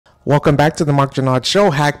Welcome back to the Marc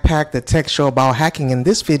Show, Hack Pack, the tech show about hacking. In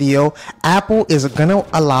this video, Apple is going to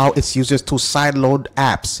allow its users to sideload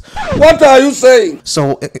apps. What are you saying?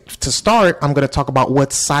 So to start, I'm going to talk about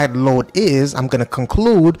what sideload is. I'm going to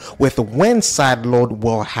conclude with when sideload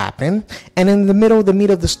will happen. And in the middle, the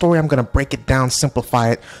meat of the story, I'm going to break it down,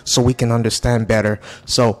 simplify it so we can understand better.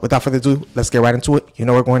 So without further ado, let's get right into it. You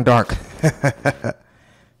know we're going dark.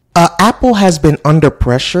 Apple has been under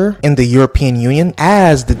pressure in the European Union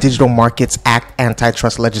as the Digital Markets Act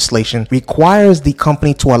antitrust legislation requires the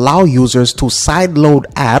company to allow users to sideload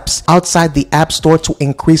apps outside the App Store to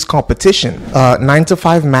increase competition.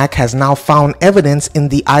 9to5Mac has now found evidence in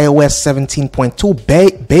the iOS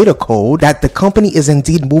 17.2 beta code that the company is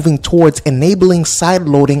indeed moving towards enabling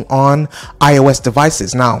sideloading on iOS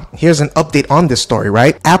devices. Now, here's an update on this story,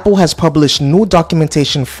 right? Apple has published new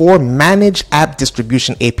documentation for Managed App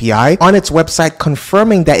Distribution API on its website,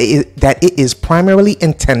 confirming that it is primarily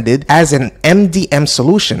intended as an MDM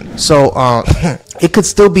solution. So it could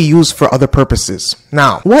still be used for other purposes.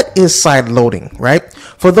 Now, what is sideloading, right?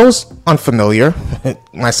 For those unfamiliar,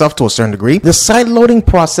 myself to a certain degree, the sideloading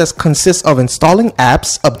process consists of installing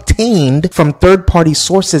apps obtained from third-party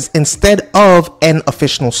sources instead of an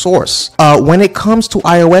official source. When it comes to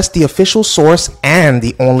iOS, the official source and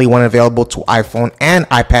the only one available to iPhone and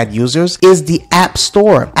iPad users is the App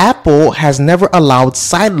Store. Apple has never allowed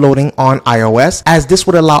sideloading on iOS, as this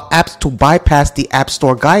would allow apps to bypass the App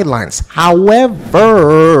Store guidelines. However,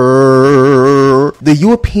 the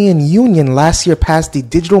European Union last year passed the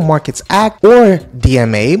Digital Markets Act, or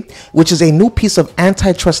DMA, which is a new piece of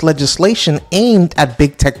antitrust legislation aimed at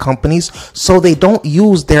big tech companies so they don't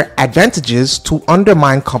use their advantages to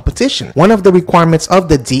undermine competition. One of the requirements of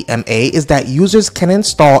the DMA is that users can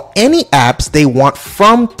install any apps they want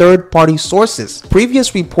from third-party sources.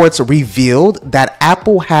 Previous reports revealed that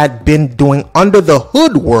Apple had been doing under the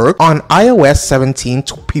hood work on iOS 17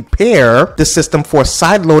 to prepare the system for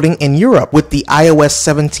sideloading in Europe. With the iOS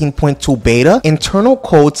 17.2 beta, internal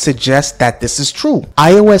code suggests that this is true.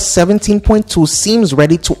 iOS 17.2 seems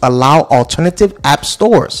ready to allow alternative app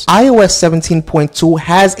stores. iOS 17.2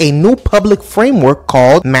 has a new public framework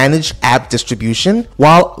called Managed App Distribution.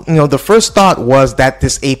 While the first thought was that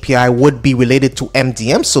this API would be related to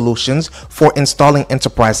MDM solutions for installing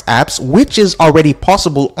enterprise apps, which is already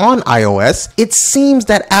possible on iOS, it seems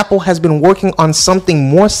that Apple has been working on something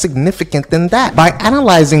more significant than that. By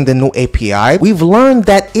analyzing the new API, we've learned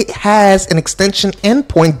that it has an extension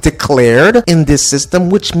endpoint declared in this system,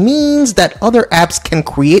 which means that other apps can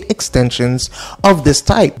create extensions of this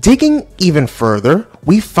type. Digging even further,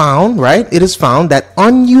 it is found that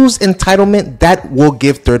unused entitlement that will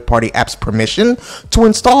give third-party apps permission to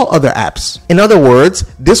install other apps. In other words,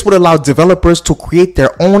 this would allow developers to create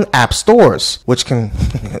their own app stores, which can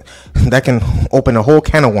open a whole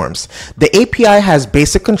can of worms. The API has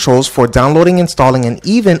basic controls for downloading, installing, and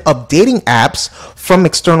even updating apps from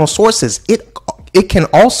external sources. It can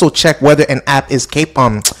also check whether an app is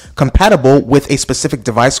compatible with a specific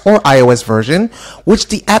device or iOS version, which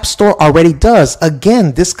the App Store already does.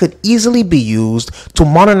 Again, this could easily be used to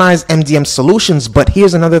modernize MDM solutions, but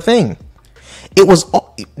here's another thing. There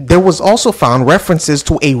was also found references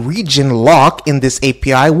to a region lock in this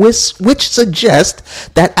API, which suggests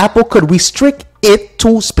that Apple could restrict it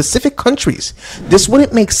to specific countries. This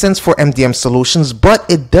wouldn't make sense for MDM solutions, but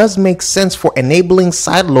it does make sense for enabling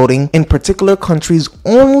sideloading in particular countries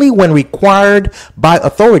only when required by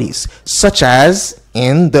authorities, such as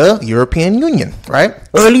in the European Union, right?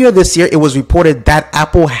 Earlier this year, it was reported that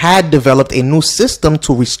Apple had developed a new system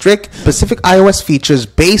to restrict specific iOS features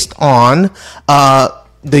based on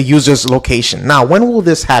the user's location. Now, when will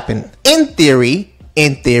this happen? In theory,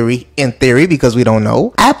 because we don't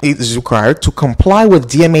know, Apple is required to comply with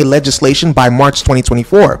DMA legislation by March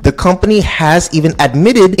 2024. The company has even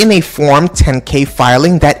admitted in a Form 10K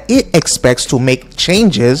filing that it expects to make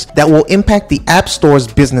changes that will impact the App Store's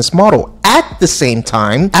business model. At the same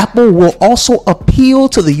time, Apple will also appeal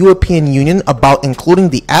to the European Union about including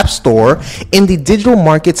the App Store in the Digital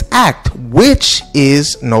Markets Act, which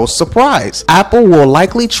is no surprise. Apple will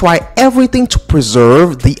likely try everything to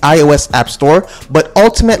preserve the iOS App Store, but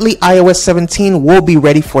ultimately iOS 17 will be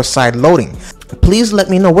ready for sideloading. Please let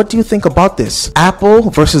me know, what do you think about this? Apple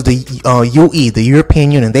versus the UE, the European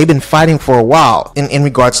Union. They've been fighting for a while in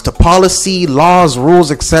regards to policy, laws,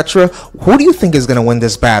 rules, etc. Who do you think is going to win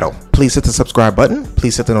this battle? Please hit the subscribe button.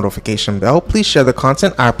 Please hit the notification bell. Please share the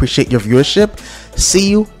content. I appreciate your viewership. See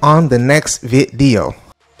you on the next video.